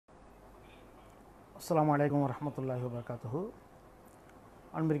அஸ்ஸலாமு அலைக்கும் வரஹ்மத்துல்லாஹி வபரகாத்துஹு.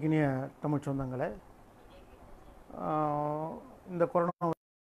 அன்பிற்கினிய தமிழ் சொந்தங்களே, இந்த கொரோனா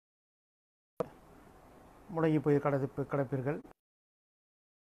முடங்கி போய் கிடப்பீர்கள்.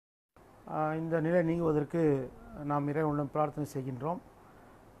 இந்த நிலை நீங்குவதற்கு நாம் இறைவனிடம் பிரார்த்தனை செய்கின்றோம்.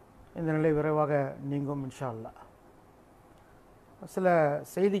 இந்த நிலை விரைவாக நீங்கும் இன்ஷா அல்லாஹ். சில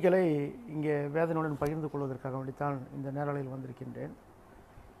செய்திகளை இங்கே வேதனையுடன் பகிர்ந்து கொள்வதற்காக வேண்டித்தான் இந்த நேரலையில் வந்திருக்கின்றேன்.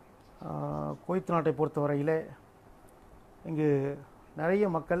 குவைத் நாட்டை பொறுத்தவரையிலே இங்கு நிறைய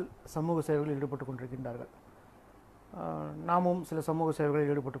மக்கள் சமூக சேவைகளில் ஈடுபட்டு கொண்டிருக்கின்றார்கள். நாமும் சில சமூக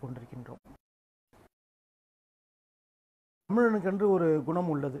சேவைகளில் ஈடுபட்டு கொண்டிருக்கின்றோம். தமிழனுக்கென்று ஒரு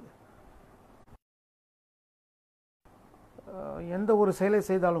குணம் உள்ளது. எந்த ஒரு செயலை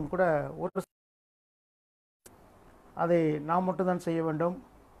செய்தாலும் கூட அதை நாம் மட்டும்தான் செய்ய வேண்டும்,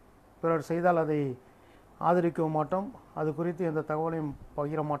 பிறர் செய்தால் அதை ஆதரிக்கவும் மாட்டோம், அது குறித்து எந்த தகவலையும்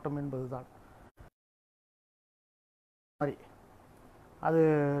பகிர மாட்டோம் என்பதுதான். அது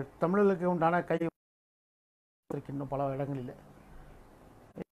தமிழர்களுக்கு உண்டான கை இருக்கின்றோம் பல இடங்களில்.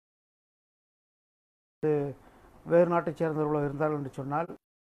 வேறு நாட்டைச் சேர்ந்தவர்களோ இருந்தார்கள் என்று சொன்னால்,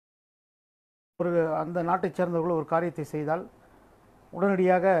 அந்த நாட்டைச் சேர்ந்தவர்களோ ஒரு காரியத்தை செய்தால்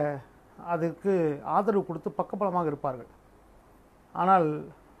உடனடியாக அதற்கு ஆதரவு கொடுத்து பக்கபலமாக இருப்பார்கள். ஆனால்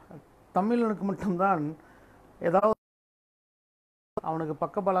தமிழனுக்கு மட்டும்தான் ஏதாவது அவனுக்கு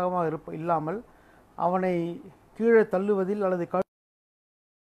பக்கபலமாக இல்லாமல் அவனை கீழே தள்ளுவதில் அல்லது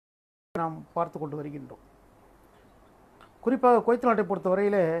நாம் பார்த்து கொண்டு வருகின்றோம். குறிப்பாக குவைத் நாட்டை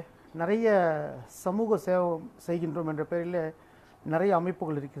பொறுத்தவரையிலே நிறைய சமூக சேவை செய்கின்றோம் என்ற பெயரில் நிறைய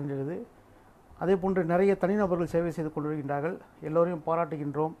அமைப்புகள் இருக்கின்றது. அதே போன்று நிறைய தனிநபர்கள் சேவை செய்து கொண்டு வருகின்றார்கள். எல்லோரையும்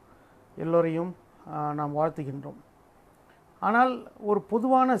பாராட்டுகின்றோம், எல்லோரையும் நாம் வாழ்த்துகின்றோம். ஆனால் ஒரு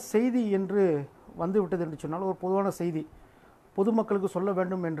பொதுவான செய்தி என்று வந்துவிட்டது என்று சொன்னால், ஒரு பொதுவான செய்தி பொதுமக்களுக்கு சொல்ல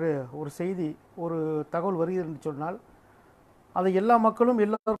வேண்டும் என்று ஒரு செய்தி, ஒரு தகவல் வருகிறது என்று சொன்னால், அதை எல்லா மக்களும்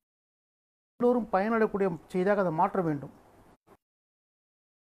எல்லோரும் பயனடையக்கூடிய செய்தியாக அதை மாற்ற வேண்டும்.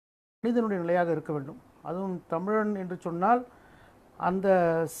 மனிதனுடைய நிலையாக இருக்க வேண்டும். அதுவும் தமிழன் என்று சொன்னால் அந்த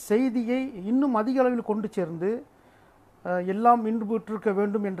செய்தியை இன்னும் அதிக அளவில் கொண்டு சேர்ந்து எல்லாம் இன்புற்றிருக்க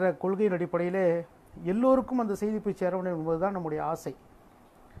வேண்டும் என்ற கொள்கையின் அடிப்படையிலே எல்லோருக்கும் அந்த செய்தி போய் சேர வேண்டும் என்பதுதான் நம்முடைய ஆசை.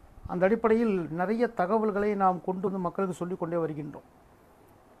 அந்த அடிப்படையில் நிறைய தகவல்களை நாம் கொண்டு வந்து மக்களுக்கு சொல்லிக் கொண்டே வருகின்றோம்.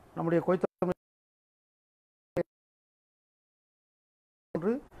 நம்முடைய குவைத்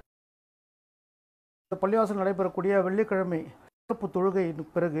பள்ளிவாசல் நடைபெறக்கூடிய வெள்ளிக்கிழமை சிறப்பு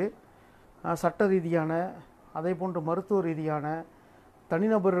தொழுகையின் பிறகு சட்ட ரீதியான, அதே போன்று மருத்துவ ரீதியான,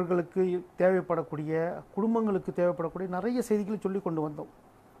 தனிநபர்களுக்கு தேவைப்படக்கூடிய, குடும்பங்களுக்கு தேவைப்படக்கூடிய நிறைய செய்திகளை சொல்லிக் கொண்டு வந்தோம்.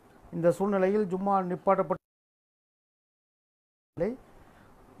 இந்த சூழ்நிலையில் ஜும்மா நிப்பாட்டப்பட்ட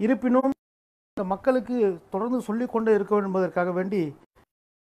இருப்பினும் மக்களுக்கு தொடர்ந்து சொல்லிக்கொண்டே இருக்க வேண்டும் என்பதற்காக வேண்டி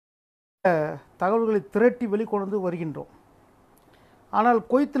தகவல்களை திரட்டி வெளிக்கொண்டு வருகின்றோம். ஆனால்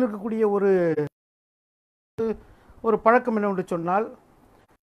குவைத்தில் இருக்கக்கூடிய ஒரு பழக்கம் என்னவென்று சொன்னால்,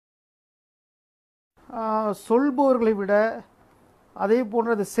 சொல்பவர்களை விட, அதே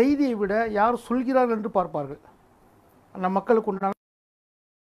போன்ற அந்த செய்தியை விட யார் சொல்கிறார்கள் என்று பார்ப்பார்கள். நம் மக்களுக்கு உண்டான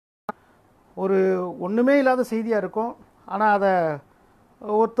ஒரு ஒன்றுமே இல்லாத செய்தியாக இருக்கும். ஆனால் அதை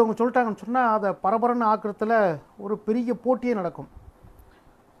ஒருத்தவங்க சொல்லிட்டாங்கன்னு சொன்னால் அதை பரபரன்னு ஆக்கிறதுல ஒரு பெரிய போட்டியே நடக்கும்.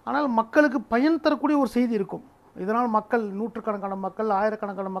 ஆனால் மக்களுக்கு பயன் தரக்கூடிய ஒரு செய்தி இருக்கும். இதனால் மக்கள், நூற்றுக்கணக்கான மக்கள்,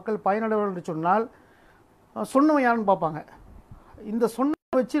 ஆயிரக்கணக்கான மக்கள் பயனடைவார்கள் என்று சொன்னால் சொன்னவன் யாருன்னு பார்ப்பாங்க. இந்த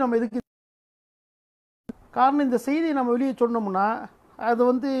சொன்ன வச்சு நம்ம எதுக்கு காரணம், இந்த செய்தியை நம்ம வெளியே சொன்னோம்னா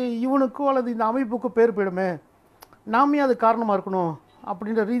அது இவனுக்கோ அல்லது இந்த அமைப்புக்கோ பேர் போயிடுமே, நாமே அது காரணமாக இருக்கணும்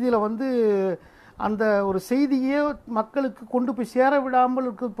அப்படின்ற ரீதியில் அந்த ஒரு செய்தியே மக்களுக்கு கொண்டு போய் சேர விடாமல்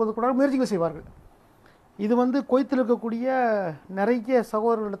இருப்பது கூட முயற்சிகள் செய்வார்கள். இது குவைத்தில் இருக்கக்கூடிய நிறைய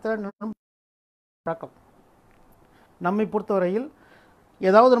சகோதரர்களிடத்தில் தாக்கம். நம்மை பொறுத்தவரையில்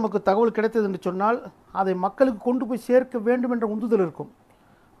ஏதாவது நமக்கு தகவல் கிடைத்தது என்று சொன்னால் அதை மக்களுக்கு கொண்டு போய் சேர்க்க வேண்டும் என்ற உந்துதல் இருக்கும்.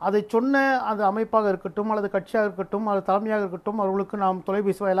 அதை சொன்ன அந்த அமைப்பாக இருக்கட்டும், அல்லது கட்சியாக இருக்கட்டும், அல்லது தலைமையாக இருக்கட்டும், அவர்களுக்கு நாம்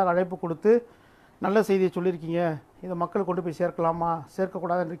தொலைபேசி வாயிலாக அழைப்பு கொடுத்து நல்ல செய்தியை சொல்லியிருக்கீங்க, இதை மக்கள் கொண்டு போய் சேர்க்கலாமா,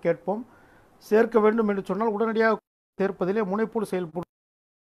 சேர்க்கக்கூடாது என்று கேட்போம். சேர்க்க வேண்டும் என்று சொன்னால் உடனடியாக சேர்ப்பதிலே முனைப்போடு செயல்படும்.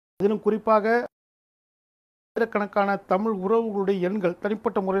 இதிலும் குறிப்பாக ஆயிரக்கணக்கான தமிழ் உறவுகளுடைய எண்கள்,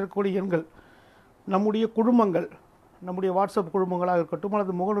 தனிப்பட்ட முறையில் இருக்கக்கூடிய எண்கள், நம்முடைய குழுமங்கள், நம்முடைய வாட்ஸ்அப் குழுமங்களாக இருக்கட்டும்,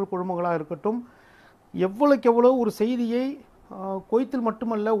 அல்லது முகநூல் குழுமங்களாக இருக்கட்டும், எவ்வளோக்கு எவ்வளோ ஒரு செய்தியை குவைத்தில்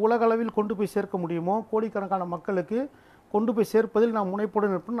மட்டுமல்ல உலக அளவில் கொண்டு போய் சேர்க்க முடியுமோ கோடிக்கணக்கான மக்களுக்கு கொண்டு போய் சேர்ப்பதில் நாம்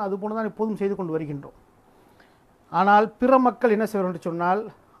முனைப்புடன் இருப்போம். அதுபோல தான் எப்போதும் செய்து கொண்டு வருகின்றோம். ஆனால் பிற மக்கள் என்ன செய்வார்கள் என்று சொன்னால்,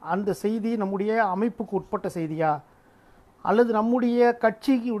 அந்த செய்தி நம்முடைய அமைப்புக்கு உட்பட்ட செய்தியா, அல்லது நம்முடைய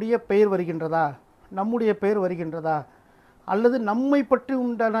கட்சியுடைய பெயர் வருகின்றதா, நம்முடைய பெயர் வருகின்றதா, அல்லது நம்மை பற்றி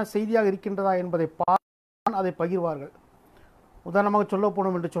உண்டான செய்தியாக இருக்கின்றதா என்பதை பார்த்து அதை பகிர்வார்கள். உதாரணமாக சொல்ல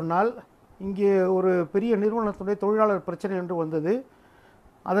போனோம் என்று சொன்னால், இங்கே ஒரு பெரிய நிறுவனத்துடைய தொழிலாளர் பிரச்சனை என்று வந்தது.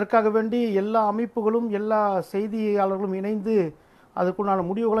 அதற்காக வேண்டி எல்லா அமைப்புகளும் எல்லா செய்தியாளர்களும் இணைந்து அதற்குண்டான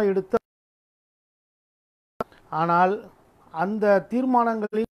முடிவுகளை எடுத்து, ஆனால் அந்த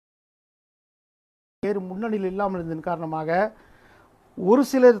தீர்மானங்களில் வேறு முன்னணியில் இல்லாமல் இருந்ததன் காரணமாக ஒரு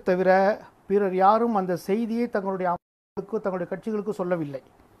சிலர் தவிர பிறர் யாரும் அந்த செய்தியை தங்களுடைய அமைப்புகளுக்கு தங்களுடைய கட்சிகளுக்கு சொல்லவில்லை.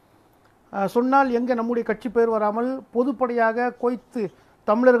 சொன்னால் எங்கே நம்முடைய கட்சி பெயர் வராமல் பொதுப்படையாக குவைத்து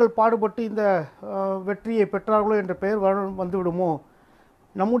தமிழர்கள் பாடுபட்டு இந்த வெற்றியை பெற்றார்களோ என்ற பெயர் வந்துவிடுமோ,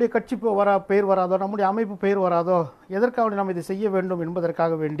 நம்முடைய கட்சி பெயர் வராதோ, நம்முடைய அமைப்பு பெயர் வராதோ, எதற்காக நாம் இதை செய்ய வேண்டும்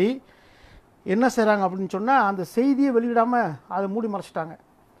என்பதற்காக வேண்டி என்ன செய்கிறாங்க அப்படின்னு சொன்னால், அந்த செய்தியை வெளியிடாமல் அதை மூடி மறைச்சிட்டாங்க.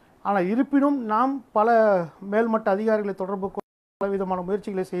 ஆனால் இருப்பினும் நாம் பல மேல்மட்ட அதிகாரிகளை தொடர்பு பலவிதமான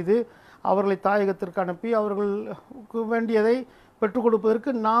முயற்சிகளை செய்து அவர்களை தாயகத்திற்கு அனுப்பி அவர்களுக்கு வேண்டியதை பெற்றுக் கொடுப்பதற்கு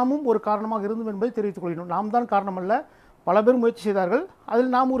நாமும் ஒரு காரணமாக இருந்தோம் என்பதை தெரிவித்துக் கொள்கிறோம். நாம் தான் காரணம் அல்ல, பல பேர் முயற்சி செய்தார்கள்.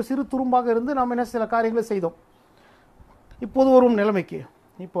 அதில் நாம் ஒரு சிறு துரும்பாக இருந்து நாம் என்ன சில காரியங்களை செய்தோம். இப்போது வரும் நிலைமைக்கு,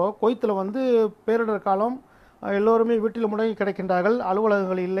 இப்போது குவைத்தில் பேரிடர் காலம், எல்லோருமே வீட்டில் முடங்கி கிடைக்கின்றார்கள்.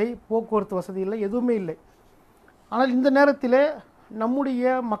 அலுவலகங்கள் இல்லை, போக்குவரத்து வசதி இல்லை, எதுவுமே இல்லை. ஆனால் இந்த நேரத்தில்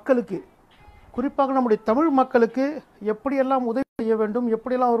நம்முடைய மக்களுக்கு, குறிப்பாக நம்முடைய தமிழ் மக்களுக்கு எப்படியெல்லாம் உதவி செய்ய வேண்டும்,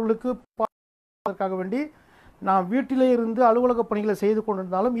 எப்படியெல்லாம் அவர்களுக்கு பார்ப்பதற்காக வேண்டி நாம் வீட்டிலே இருந்து அலுவலக பணிகளை செய்து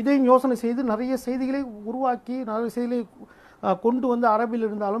கொண்டிருந்தாலும் இதையும் யோசனை செய்து நிறைய செய்திகளை உருவாக்கி நிறைய செய்திகளை கொண்டு வந்து அரபில்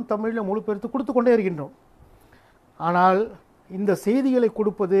இருந்தாலும் தமிழில் மொழிபெயர்த்து கொடுத்து கொண்டே இருக்கின்றோம். ஆனால் இந்த செய்திகளை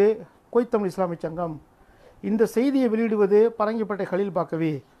கொடுப்பது குவைத் தமிழ் இஸ்லாமிய சங்கம், இந்த செய்தியை வெளியிடுவது பரங்கிப்பேட்டை கலீல்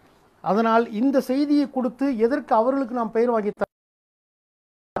பாக்கவி. அதனால் இந்த செய்தியை கொடுத்து எதற்கு அவர்களுக்கு நாம் பெயர் வாங்கி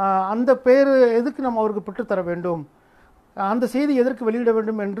அந்த பெயர் எதுக்கு நாம் அவருக்கு பெற்றுத்தர வேண்டும், அந்த செய்தி எதற்கு வெளியிட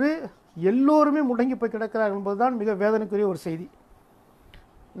வேண்டும் என்று எல்லோருமே முடங்கி போய் கிடக்கிறார் என்பதுதான் மிக வேதனைக்குரிய ஒரு செய்தி.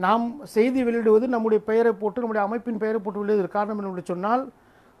 நாம் செய்தி வெளியிடுவது நம்முடைய பெயரை போட்டு நம்முடைய அமைப்பின் பெயரை போட்டு வெளியிடுவதற்கு காரணம் என்று சொன்னால்,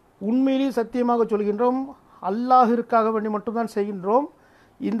 உண்மையிலேயே சத்தியமாக சொல்கின்றோம், அல்லாஹிற்காக வேண்டி மட்டும்தான் செய்கின்றோம்.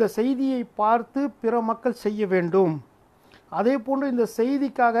 இந்த செய்தியை பார்த்து பிற மக்கள் செய்ய வேண்டும். அதே போன்று இந்த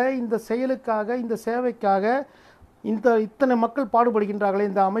செய்திக்காக, இந்த செயலுக்காக, இந்த சேவைக்காக இத்தனை மக்கள் பாடுபடுகின்றார்களே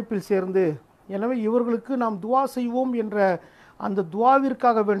இந்த அமைப்பில் சேர்ந்து, எனவே இவர்களுக்கு நாம் துவா செய்வோம் என்ற அந்த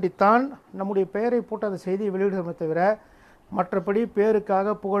துவாவிற்காக வேண்டித்தான் நம்முடைய பெயரை போட்டு அந்த செய்தியை வெளியிடுகிறோமே தவிர, மற்றபடி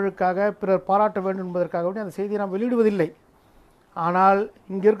பேருக்காக, புகழுக்காக, பிறர் பாராட்ட வேண்டும் என்பதற்காக வேண்டி அந்த செய்தியை நாம் வெளியிடுவதில்லை. ஆனால்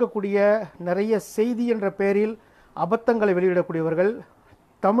இங்கே இருக்கக்கூடிய நிறைய செய்தி என்ற பெயரில் அபத்தங்களை வெளியிடக்கூடியவர்கள்,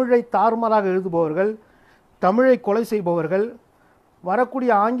 தமிழை தாறுமாறாக எழுதுபவர்கள், தமிழை கொலை செய்பவர்கள்,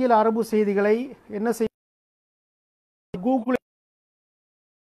 வரக்கூடிய ஆங்கில அரபு செய்திகளை என்ன செய்ய கூகுள்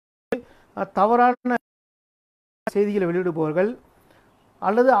தவறான செய்திகளை வெளியிடுபவர்கள்,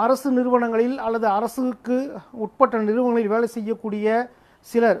 அல்லது அரசு நிறுவனங்களில் அல்லது அரசுக்கு உட்பட்ட நிறுவனங்களில் வேலை செய்யக்கூடிய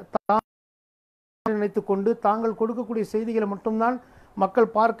சிலர் நினைத்து கொண்டு தாங்கள் கொடுக்கக்கூடிய செய்திகளை மட்டும்தான்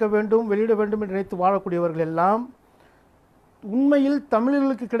மக்கள் பார்க்க வேண்டும், வெளியிட வேண்டும் என்று நினைத்து வாழக்கூடியவர்கள் எல்லாம் உண்மையில்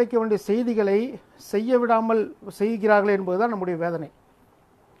தமிழர்களுக்கு கிடைக்க வேண்டிய செய்திகளை செய்ய விடாமல் செய்கிறார்கள் என்பதுதான் நம்முடைய வேதனை.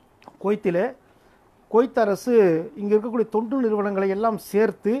 குவைத் அரசு இங்கே இருக்கக்கூடிய தொண்டு நிறுவனங்களை எல்லாம்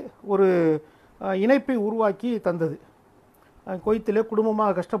சேர்த்து ஒரு இணைப்பை உருவாக்கி தந்தது. குவைத்திலே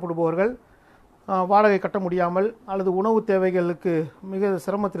குடும்பமாக கஷ்டப்படுபவர்கள், வாடகை கட்ட முடியாமல் அல்லது உணவு தேவைகளுக்கு மிக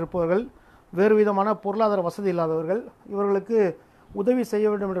சிரமத்தில் இருப்பவர்கள், வேறு விதமான பொருளாதார வசதி இல்லாதவர்கள், இவர்களுக்கு உதவி செய்ய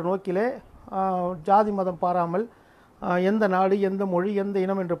வேண்டும் என்ற நோக்கிலே ஜாதி மதம் பாராமல், எந்த நாடு, எந்த மொழி, எந்த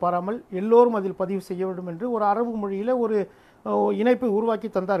இனம் என்று பாராமல் எல்லோரும் அதில் பதிவு செய்ய வேண்டும் என்று ஒரு அரபு மொழியில் ஒரு இணைப்பை உருவாக்கி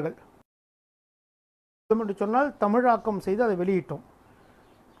தந்தார்கள். என்று சொன்னால் தமிழாக்கம் செய்து அதை வெளியிட்டோம்.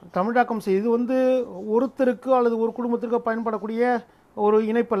 தமிழாக்கம் செய்து ஒருத்தருக்கு அல்லது ஒரு குடும்பத்திற்கு பயன்படக்கூடிய ஒரு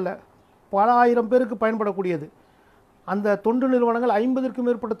இணைப்பல்ல, பல ஆயிரம் பேருக்கு பயன்படக்கூடியது. அந்த தொண்டு நிறுவனங்கள் 50க்கும்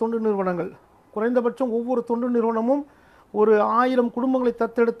மேற்பட்ட தொண்டு நிறுவனங்கள், குறைந்தபட்சம் ஒவ்வொரு தொண்டு நிறுவனமும் ஒரு 1000 குடும்பங்களை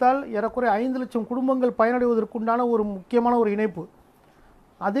தத்தெடுத்தால் ஏறக்குறைய 5 லட்சம் குடும்பங்கள் பயனடைவதற்குண்டான ஒரு முக்கியமான ஒரு இணைப்பு.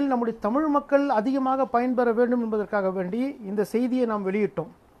 அதில் நம்முடைய தமிழ் மக்கள் அதிகமாக பயன்பெற வேண்டும் என்பதற்காக வேண்டி இந்த செய்தியை நாம்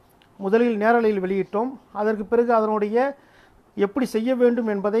வெளியிட்டோம். முதலில் நேரலையில் வெளியிட்டோம். அதற்கு பிறகு அதனுடைய எப்படி செய்ய வேண்டும்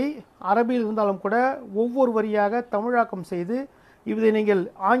என்பதை அரபியில் இருந்தாலும் கூட ஒவ்வொரு வரியாக தமிழாக்கம் செய்து, இதை நீங்கள்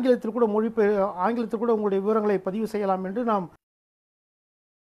ஆங்கிலத்தில் கூட ஆங்கிலத்தில் கூட உங்களுடைய விவரங்களை பதிவு செய்யலாம் என்று நாம்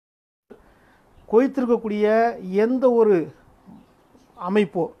குவைத்திருக்கக்கூடிய எந்த ஒரு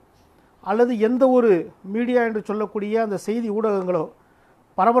அமைப்போ அல்லது எந்த ஒரு மீடியா என்று சொல்லக்கூடிய அந்த செய்தி ஊடகங்களோ,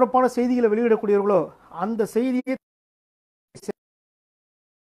 பரபரப்பான செய்திகளை வெளியிடக்கூடியவர்களோ அந்த செய்தியை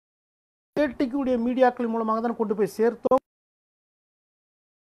கேட்டிக்கூடிய மீடியாக்கள் மூலமாக தான் கொண்டு போய் சேர்த்தோம்.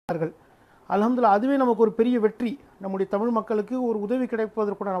 அல்ஹம்துலில்லாஹ், அதுவே நமக்கு ஒரு பெரிய வெற்றி. நம்முடைய தமிழ் மக்களுக்கு ஒரு உதவி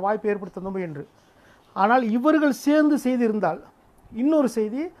கிடைப்பதற்குண்டான வாய்ப்பை ஏற்படுத்தணும் என்று. ஆனால் இவர்கள் சேர்ந்து செய்திருந்தால் இன்னொரு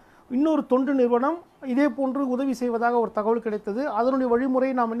செய்தி, இன்னொரு தொண்டு நிறுவனம் இதே போன்று உதவி செய்வதாக ஒரு தகவல் கிடைத்தது. அதனுடைய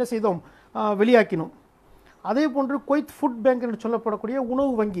வழிமுறையை நாம் என்ன செய்தோம், வெளியாக்கினோம். அதே போன்று குவைத் ஃபுட் பேங்க் என்று சொல்லப்படக்கூடிய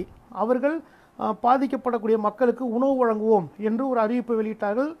உணவு வங்கி அவர்கள் பாதிக்கப்படக்கூடிய மக்களுக்கு உணவு வழங்குவோம் என்று ஒரு அறிவிப்பை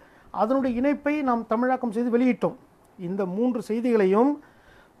வெளியிட்டார்கள். அதனுடைய இணைப்பை நாம் தமிழாக்கம் செய்து வெளியிட்டோம். இந்த 3 செய்திகளையும்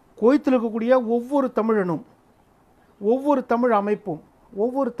குவைத்தில் இருக்கக்கூடிய ஒவ்வொரு தமிழனும், ஒவ்வொரு தமிழ் அமைப்பும்,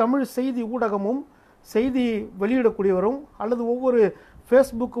 ஒவ்வொரு தமிழ் செய்தி ஊடகமும், செய்தி வெளியிடக்கூடியவரும் அல்லது ஒவ்வொரு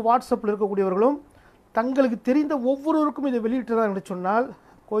ஃபேஸ்புக் வாட்ஸ்அப்பில் இருக்கக்கூடியவர்களும் தங்களுக்கு தெரிந்த ஒவ்வொருவருக்கும் இதை வெளியிட்டார்கள் என்று சொன்னால்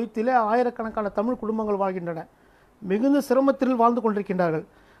குவைத்திலே ஆயிரக்கணக்கான தமிழ் குடும்பங்கள் வாழ்கின்றன, மிகுந்த சிரமத்தில் வாழ்ந்து கொண்டிருக்கின்றார்கள்.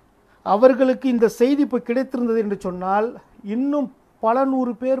 அவர்களுக்கு இந்த செய்தி இப்போ கிடைத்திருந்தது என்று சொன்னால் இன்னும் பல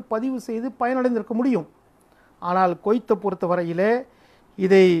 100 பேர் பதிவு செய்து பயனடைந்திருக்க முடியும். ஆனால் குவைத்தை பொறுத்தவரையிலே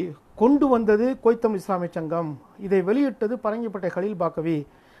இதை கொண்டு வந்தது குவைத் தமிழ் இஸ்லாமிய சங்கம், இதை வெளியிட்டது பரங்கிப்பட்டை கலீல் பாக்கவி.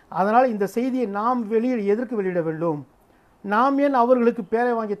 அதனால் இந்த செய்தியை நாம் எதற்கு வெளியிட வேண்டும், நாம் ஏன் அவர்களுக்கு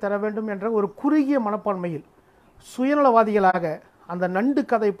பேரை வாங்கி தர வேண்டும் என்ற ஒரு குறுகிய மனப்பான்மையில் சுயநலவாதிகளாக அந்த நண்டு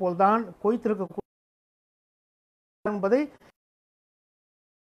கதை போல்தான் குவைத்திருக்க என்பதை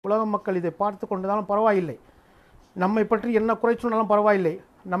உலக மக்கள் இதை பார்த்து கொண்டதாலும் பரவாயில்லை. நம்மை பற்றி என்ன குறை சொன்னாலும் பரவாயில்லை,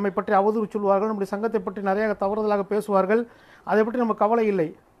 நம்மை பற்றி அவதூறு சொல்வார்கள், நம்முடைய சங்கத்தை பற்றி நிறைய தவறுதலாக பேசுவார்கள், அதை பற்றி நம்ம கவலை இல்லை.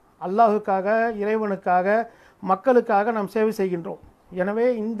 அல்லாஹுக்காக, இறைவனுக்காக, மக்களுக்காக நாம் சேவை செய்கின்றோம். எனவே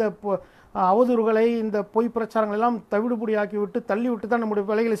இந்த அவதூறுகளை, இந்த பொய் பிரச்சாரங்கள் எல்லாம் தவிடுபடியாக்கிவிட்டு தள்ளிவிட்டு தான் நம்முடைய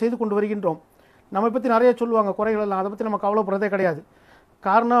வேலைகளை செய்து கொண்டு வருகின்றோம். நம்மை பற்றி நிறைய சொல்லுவாங்க குறைகள் எல்லாம், அதை பற்றி நம்ம கவலைப்படுறதே கிடையாது.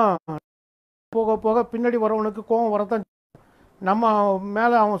 காரணம் போக போக பின்னாடி வரவனுக்கு கோபம் வரத்தான். நம்ம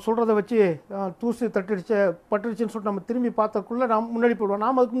மேலே அவன் சொல்கிறத வச்சு தூசு பட்டுடுச்சுன்னு சொல்லிட்டு நம்ம திரும்பி பார்த்தக்குள்ளே நாம் முன்னாடி போயிடுவோம்.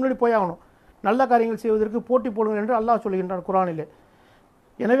 நாம் அதுக்கு முன்னாடி போயாகணும். நல்ல காரியங்கள் செய்வதற்கு போட்டி போடுங்கள் என்று அல்லாஹ் சொல்கின்றான் குர்ஆனிலே.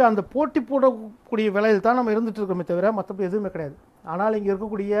 எனவே அந்த போட்டி போடக்கூடிய வேலையில் தான் நம்ம இருந்துட்டு இருக்கோமே தவிர மற்றபடி எதுவுமே கிடையாது. ஆனால் இங்கே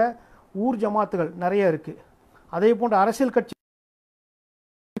இருக்கக்கூடிய ஊர் ஜமாத்துகள் நிறைய இருக்குது. அதே போன்ற அரசியல் கட்சி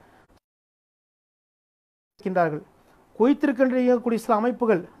இருக்கின்றார்கள், குவைத்திற்கென்று இயங்கக்கூடிய சில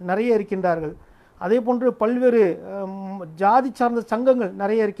அமைப்புகள் நிறைய இருக்கின்றார்கள். அதே போன்று பல்வேறு ஜாதி சார்ந்த சங்கங்கள்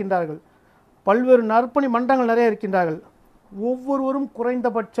நிறைய இருக்கின்றார்கள், பல்வேறு நற்பணி மன்றங்கள் நிறைய இருக்கின்றார்கள். ஒவ்வொருவரும்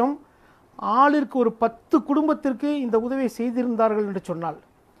குறைந்தபட்சம் ஆளிற்கு ஒரு 10 குடும்பத்திற்கு இந்த உதவியை செய்திருந்தார்கள் என்று சொன்னால்,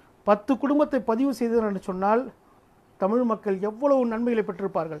 10 குடும்பத்தை பதிவு செய்தார்கள் என்று சொன்னால் தமிழ் மக்கள் எவ்வளவு நன்மைகளை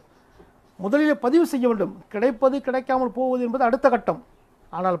பெற்றிருப்பார்கள். முதலில் பதிவு செய்ய வேண்டும், கிடைப்பது கிடைக்காமல் போவது என்பது அடுத்த கட்டம்.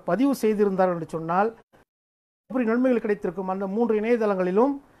 ஆனால் பதிவு செய்திருந்தார்கள் என்று சொன்னால் எப்படி நன்மைகள் கிடைத்திருக்கும். அந்த 3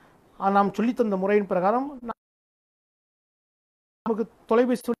 இணையதளங்களிலும் நாம் சொல்லித்தந்த முறையின் பிரகாரம் நமக்கு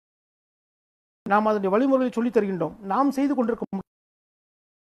தொலைபேசி நாம் அதனுடைய வழிமுறைகளை சொல்லித் தருகின்றோம். நாம் செய்து கொண்டிருக்கும்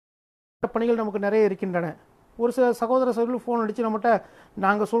பணிகள் நமக்கு நிறைய இருக்கின்றன. ஒரு சில சகோதர சகோதரர்கள் ஃபோன் அடித்து நம்மகிட்ட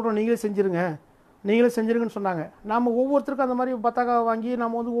நாங்கள் சொல்கிறோம் நீங்களே செஞ்சிருங்கன்னு சொன்னாங்க. நாம் ஒவ்வொருத்தருக்கும் அந்த மாதிரி பத்தாக்கா வாங்கி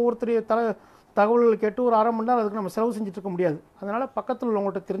நம்ம ஒவ்வொருத்தருடைய தகவல்கள் கேட்டு ஒரு அரை மணி நேரம் அதுக்கு நம்ம செலவு செஞ்சுட்டு இருக்க முடியாது. அதனால் பக்கத்தில்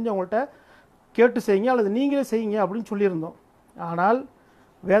உள்ளவங்கள்ட்ட தெரிஞ்சவங்கள்ட்ட கேட்டு செய்யுங்க அல்லது நீங்களே செய்யுங்க அப்படின்னு சொல்லியிருந்தோம். ஆனால்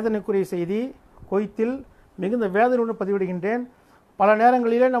வேதனைக்குரிய செய்தி, குவைத்தில் மிகுந்த வேதனையுடன் பதிவிடுகின்றேன். பல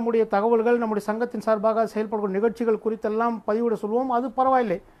நேரங்களிலே நம்முடைய தகவல்கள் நம்முடைய சங்கத்தின் சார்பாக செயல்படும் நிகழ்ச்சிகள் குறித்தெல்லாம் பதிவிட சொல்வோம். அது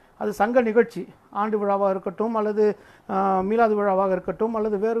பரவாயில்லை, அது சங்க நிகழ்ச்சி, ஆண்டு விழாவாக இருக்கட்டும் அல்லது மீலாது விழாவாக இருக்கட்டும்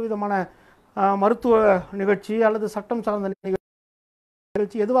அல்லது வேறு விதமான மருத்துவ நிகழ்ச்சி அல்லது சட்டம் சார்ந்த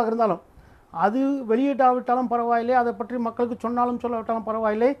நிகழ்ச்சி எதுவாக இருந்தாலும் அது வெளியிட்டாவிட்டாலும் பரவாயில்லை, அதை பற்றி மக்களுக்கு சொன்னாலும் சொல்லாவிட்டாலும்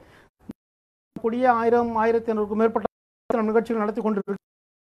பரவாயில்லை. கூடிய 1000-1500க்கும் மேற்பட்ட நிகழ்ச்சிகள் நடத்தி கொண்டிருக்க.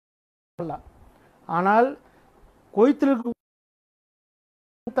 ஆனால் குவைத்திற்கு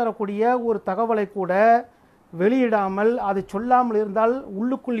தரக்கூடிய ஒரு தகவலை கூட வெளியிடாமல் அதை சொல்லாமல் இருந்தால்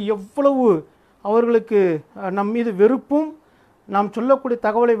உள்ளுக்குள் எவ்வளவு அவர்களுக்கு நம் மீது வெறுப்பும் நாம் சொல்லக்கூடிய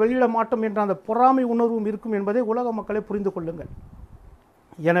தகவலை வெளியிட மாட்டோம் என்ற அந்த பொறாமை உணர்வும் இருக்கும் என்பதை உலக மக்களை புரிந்து கொள்ளுங்கள்.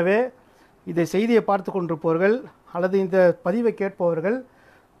 எனவே இதை செய்தியை பார்த்து கொண்டிருப்பவர்கள் அல்லது இந்த பதிவை கேட்பவர்கள்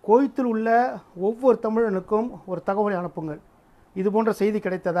குவைத்தில் உள்ள ஒவ்வொரு தமிழனுக்கும் ஒரு தகவலை அனுப்புங்கள். இது போன்ற செய்தி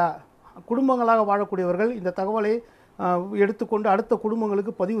கிடைத்ததா? குடும்பங்களாக வாழக்கூடியவர்கள் இந்த தகவலை எடுத்துக்கொண்டு அடுத்த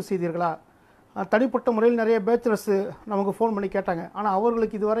குடும்பங்களுக்கு பதிவு செய்தீர்களா? தனிப்பட்ட முறையில் நிறைய பேச்சுலர்ஸ் நமக்கு ஃபோன் பண்ணி கேட்டாங்க. ஆனால்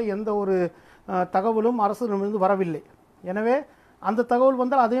அவர்களுக்கு இதுவரை எந்த ஒரு தகவலும் அரசிடமிருந்து வரவில்லை. எனவே அந்த தகவல்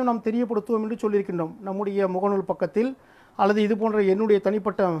வந்தால் அதையும் நாம் தெரியப்படுத்துவோம் என்று சொல்லியிருக்கின்றோம். நம்முடைய முகநூல் பக்கத்தில் அல்லது இது போன்ற என்னுடைய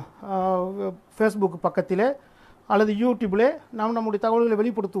தனிப்பட்ட ஃபேஸ்புக் பக்கத்திலே அல்லது யூடியூப்பிலே நாம் நம்முடைய தகவல்களை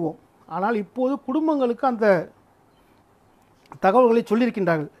வெளிப்படுத்துவோம். ஆனால் இப்போது குடும்பங்களுக்கு அந்த தகவல்களை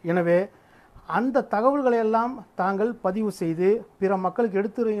சொல்லியிருக்கின்றார்கள். எனவே அந்த தகவல்களை எல்லாம் தாங்கள் பதிவு செய்து பிற மக்களுக்கு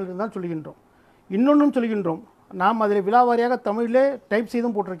எடுத்துறீங்கள் தான் சொல்கின்றோம். இன்னொன்றும் சொல்கின்றோம், நாம் அதில் விலாவாரியாக தமிழிலே டைப்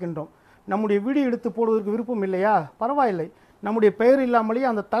செய்தும் போட்டிருக்கின்றோம். நம்முடைய வீடியோ எடுத்து போடுவதற்கு விருப்பம் இல்லையா? பரவாயில்லை, நம்முடைய பெயர் இல்லாமலேயே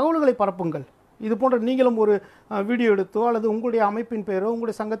அந்த தகவல்களை பரப்புங்கள். இது போன்ற நீங்களும் ஒரு வீடியோ எடுத்தோ அல்லது உங்களுடைய அமைப்பின் பெயரோ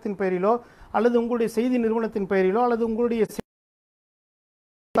உங்களுடைய சங்கத்தின் பெயரிலோ அல்லது உங்களுடைய செய்தி நிறுவனத்தின் பெயரிலோ அல்லது உங்களுடைய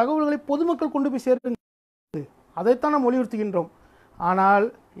தகவல்களை பொதுமக்கள் கொண்டு போய் சேர்த்து அதைத்தான் நாம் வலியுறுத்துகின்றோம். ஆனால்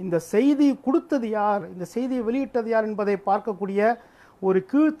இந்த செய்தி கொடுத்தது யார், இந்த செய்தியை வெளியிட்டது யார் என்பதை பார்க்கக்கூடிய ஒரு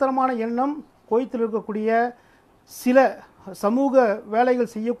கீழ்த்தரமான எண்ணம் குவைத்தில் இருக்கக்கூடிய சில சமூக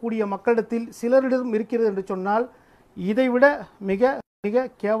வேலைகள் செய்யக்கூடிய மக்களிடத்தில் சிலரிடம் இருக்கிறது என்று சொன்னால் இதைவிட மிக மிக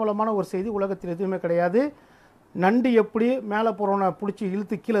கேவலமான ஒரு செய்தி உலகத்தில் எதுவுமே கிடையாது. நண்டு எப்படி மேலே போகிறவனை பிடிச்சி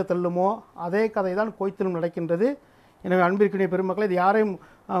இழுத்து கீழே தள்ளுமோ அதே கதை தான் குவைத்திலும் நடக்கின்றது. எனவே அன்பிற்கினிய பெருமக்களை இது யாரையும்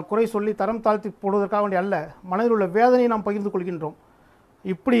குறை சொல்லி தரம் தாழ்த்தி போடுவதற்காக வேண்டிய அல்ல, மனதில் உள்ள வேதனையை நாம் பகிர்ந்து கொள்கின்றோம்.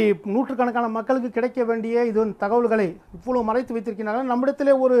 இப்படி நூற்றுக்கணக்கான மக்களுக்கு கிடைக்க வேண்டிய இது தகவல்களை இவ்வளவு மறைத்து வைத்திருக்கின்றன.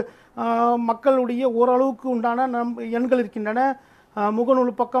 நம்மிடத்திலே ஒரு மக்களுடைய ஓரளவுக்கு உண்டான எண்கள் இருக்கின்றன,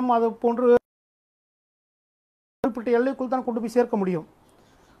 முகநூல் பக்கம் அது போன்று குறிப்பிட்ட எல்லைக்குள் தான் கொண்டு போய் சேர்க்க முடியும்.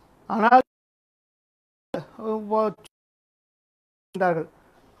 ஆனால்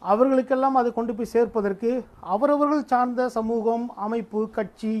அவர்களுக்கெல்லாம் அதை கொண்டு போய் சேர்ப்பதற்கு அவரவர்கள் சார்ந்த சமூகம், அமைப்பு,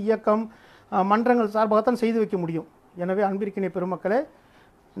 கட்சி, இயக்கம், மன்றங்கள் சார்பாகத்தான் செய்து வைக்க முடியும். எனவே அன்பிற்கினிய பெருமக்களே,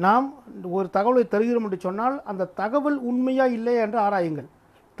 நாம் ஒரு தகவலை தருகிறோம் என்று சொன்னால் அந்த தகவல் உண்மையா இல்லையா என்று ஆராயுங்கள்.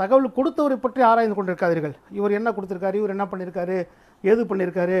 தகவல் கொடுத்தவரை பற்றி ஆராய்ந்து கொண்டிருக்காதீர்கள். இவர் என்ன கொடுத்துருக்காரு, இவர் என்ன பண்ணியிருக்காரு, ஏது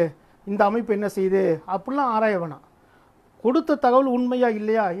பண்ணியிருக்காரு, இந்த அமைப்பு என்ன செய்யுது, அப்படிலாம் ஆராய வேணாம். கொடுத்த தகவல் உண்மையா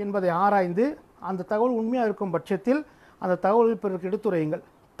இல்லையா என்பதை ஆராய்ந்து அந்த தகவல் உண்மையாக இருக்கும் பட்சத்தில் அந்த தகவலை பிறருக்கு எடுத்துரையுங்கள்.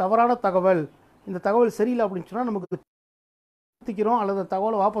 தவறான தகவல், இந்த தகவல் சரியில்லை அப்படின்னு சொன்னால் நமக்கு திக்கிறோம் அல்லது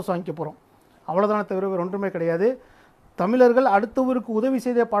தகவலை வாபஸ் வாங்கிக்க போகிறோம், அவ்வளோதானே தவிர வேறு ஒன்றுமே கிடையாது. தமிழர்கள் அடுத்தவருக்கு உதவி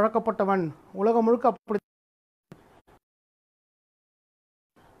செய்த பழக்கப்பட்டவன், உலகம் முழுக்க அப்படி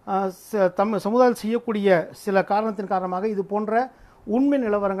சமுதாயம் செய்யக்கூடிய சில காரணத்தின் காரணமாக இது போன்ற உண்மை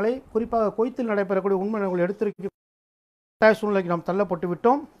நிலவரங்களை, குறிப்பாக குவைத்தில் நடைபெறக்கூடிய உண்மை நிலவரங்களை எடுத்திருக்க சூழ்நிலைக்கு நாம் தள்ளப்பட்டு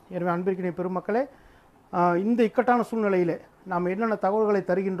விட்டோம். எனவே அன்பிற்கினிய பெருமக்களே, இந்த இக்கட்டான சூழ்நிலையில் நாம் என்னென்ன தகவல்களை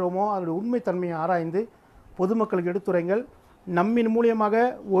தருகின்றோமோ அதனுடைய உண்மைத்தன்மையை ஆராய்ந்து பொதுமக்களுக்கு எடுத்துரைங்கள். நம்மின் மூலியமாக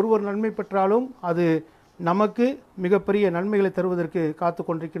ஒருவர் நன்மை பெற்றாலும் அது நமக்கு மிகப்பெரிய நன்மைகளை தருவதற்கு காத்து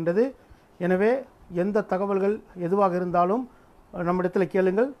கொண்டிருக்கின்றது. எனவே எந்த தகவல்கள் எதுவாக இருந்தாலும் நம்மிடத்தில்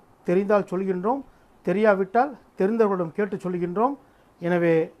கேளுங்கள். தெரிந்தால் சொல்கின்றோம், தெரியாவிட்டால் தெரிந்தவர்களிடம் கேட்டு சொல்கின்றோம்.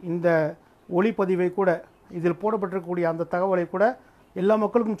 எனவே இந்த ஒளிப்பதிவை கூட, இதில் போடப்பட்டிருக்கக்கூடிய அந்த தகவலை கூட எல்லா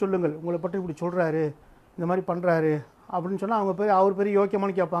மக்களுக்கும் சொல்லுங்கள். உங்களை பற்றி இப்படி சொல்கிறாரு, இந்த மாதிரி பண்ணுறாரு அப்படின்னு சொன்னால் அவங்க அவர் பெரிய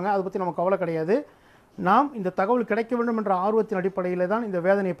யோக்கியமானு கேட்பாங்க. அதை பற்றி நமக்கு கவலை கிடையாது. நாம் இந்த தகவல் கிடைக்க வேண்டும் என்ற ஆர்வத்தின் அடிப்படையில் தான் இந்த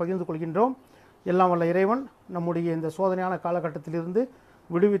வேதனையை பகிர்ந்து கொள்கின்றோம். எல்லாம் வல்ல இறைவன் நம்முடைய இந்த சோதனையான காலகட்டத்திலிருந்து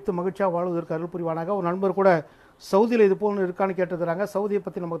விடுவித்து மகிழ்ச்சியாக வாழ்வதற்கு அருள் புரிவானாக. ஒரு நண்பர் கூட சவுதியில் இது போல் இருக்கான்னு கேட்டுக்கிறாங்க. சவுதியை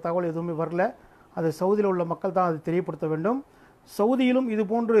பற்றி நமக்கு தகவல் எதுவுமே வரல. அது சவுதியில் உள்ள மக்கள் தான் அதை தெரியப்படுத்த வேண்டும். சவுதியிலும் இது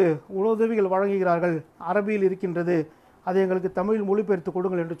போன்று உதவிகள் வழங்குகிறார்கள், அரபியில் இருக்கின்றது, அதை எங்களுக்கு தமிழில் மொழிபெயர்த்து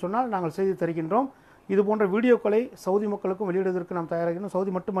கொடுங்கள் என்று சொன்னால் நாங்கள் செய்து தருகின்றோம். இது போன்ற வீடியோக்களை சவுதி மக்களுக்கும் வெளியிடுவதற்கு நாம் தயாராகிறோம்.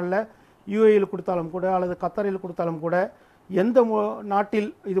 சவுதி மட்டுமல்ல, யுஏயில் கொடுத்தாலும் கூட அல்லது கத்தாரில் கொடுத்தாலும் கூட, எந்த நாட்டில்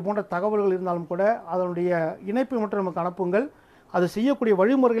இது போன்ற தகவல்கள் இருந்தாலும் கூட அதனுடைய இணைப்பை மட்டும் நமக்கு அனுப்புங்கள். அது செய்யக்கூடிய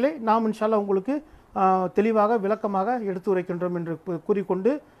வழிமுறைகளை நாம் இன்ஷால்லா உங்களுக்கு தெளிவாக விளக்கமாக எடுத்து உரைக்கின்றோம் என்று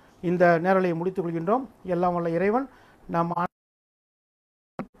கூறிக்கொண்டு இந்த நேரலையை முடித்துக் கொள்கின்றோம். எல்லாம் வல்ல இறைவன் நாம்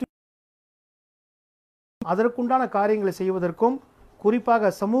அதற்குண்டான காரியங்களை செய்வதற்கும்,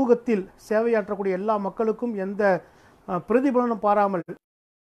 குறிப்பாக சமூகத்தில் சேவையாற்றக்கூடிய எல்லா மக்களுக்கும் எந்த பிரதிபலனும் பாராமல்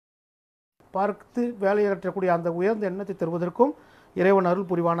பார்த்து வேலையாற்றக்கூடிய அந்த உயர்ந்த எண்ணத்தை தருவதற்கும் இறைவன் அருள்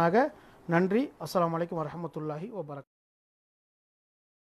புரிவானாக. நன்றி. அஸ்ஸலாமு அலைக்கும் வரஹ்மத்துல்லாஹி வபரகாத்துஹு.